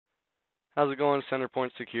How's it going?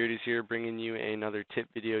 CenterPoint Securities here, bringing you another tip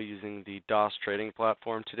video using the DOS trading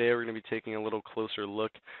platform. Today we're going to be taking a little closer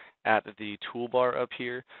look at the toolbar up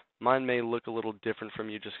here. Mine may look a little different from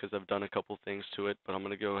you just because I've done a couple things to it, but I'm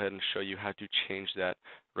going to go ahead and show you how to change that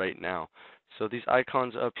right now. So these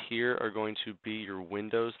icons up here are going to be your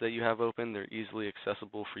windows that you have open. They're easily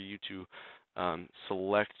accessible for you to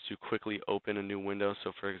select to quickly open a new window.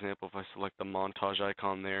 So for example, if I select the montage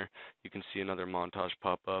icon there, you can see another montage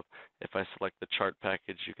pop up. If I select the chart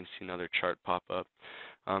package, you can see another chart pop up.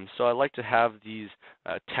 So I like to have these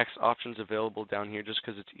text options available down here just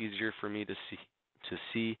because it's easier for me to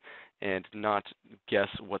see and not guess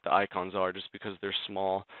what the icons are just because they're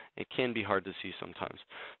small. It can be hard to see sometimes.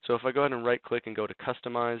 So if I go ahead and right click and go to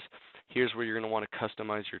customize, here's where you're going to want to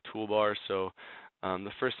customize your toolbar. So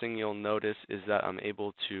the first thing you'll notice is that I'm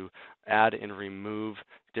able to add and remove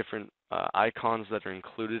different icons that are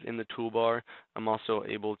included in the toolbar. I'm also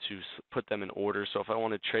able to put them in order. So if I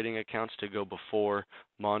wanted trading accounts to go before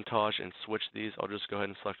montage and switch these, I'll just go ahead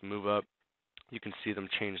and select move up. You can see them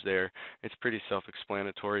change there. It's pretty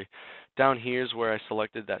self-explanatory. Down here is where I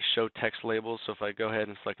selected that show text labels. So if I go ahead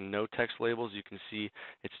and select no text labels, you can see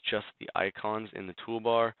it's just the icons in the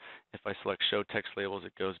toolbar. If I select show text labels,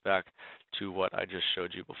 it goes back to what I just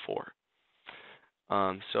showed you before.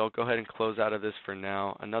 So I'll go ahead and close out of this for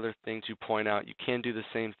now. Another thing to point out, you can do the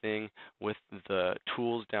same thing with the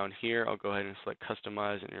tools down here. I'll go ahead and select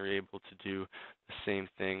customize, and you're able to do the same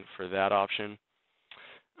thing for that option.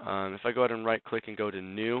 If I go ahead and right click and go to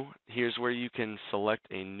new, here's where you can select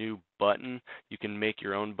a new button. You can make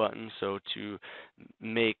your own button. So to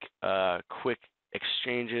make quick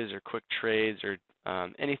exchanges or quick trades or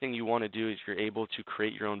anything you want to do, is you're able to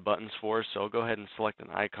create your own buttons for. So I'll go ahead and select an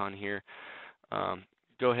icon here.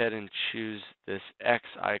 Go ahead and choose this X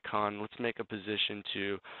icon. Let's make a position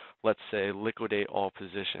to, let's say, liquidate all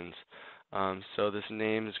positions. So this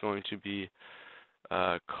name is going to be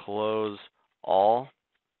close all.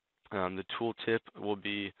 The tooltip will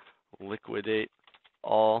be liquidate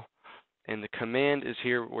all, and the command is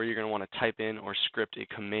here where you're going to want to type in or script a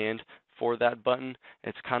command for that button.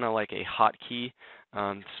 It's kind of like a hotkey.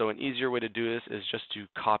 So an easier way to do this is just to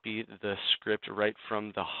copy the script right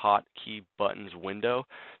from the hotkey buttons window.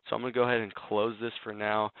 So I'm going to go ahead and close this for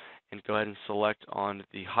now and go ahead and select on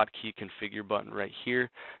the hotkey configure button right here.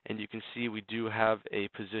 And you can see we do have a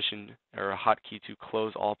position or a hotkey to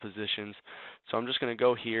close all positions. So I'm just going to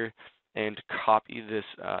go here and copy this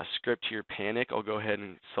script here, panic. I'll go ahead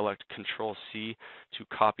and select Control C to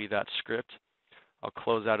copy that script. I'll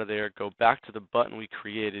close out of there, go back to the button we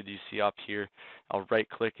created. You see up here, I'll right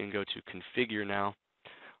click and go to configure now.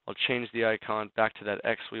 I'll change the icon back to that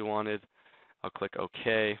X we wanted. I'll click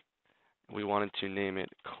OK. We wanted to name it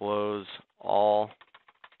close all.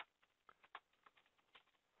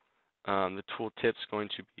 The tooltip's going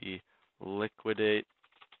to be liquidate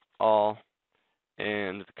all.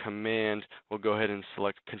 And the command, we'll go ahead and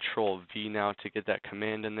select Control V now to get that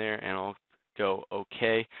command in there, and I'll go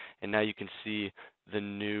OK. And now you can see the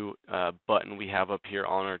new button we have up here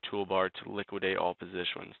on our toolbar to liquidate all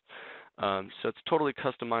positions. So it's totally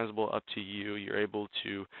customizable, up to you. You're able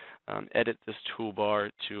to edit this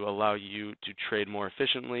toolbar to allow you to trade more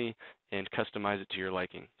efficiently and customize it to your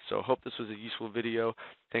liking. So I hope this was a useful video.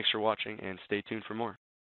 Thanks for watching, and stay tuned for more.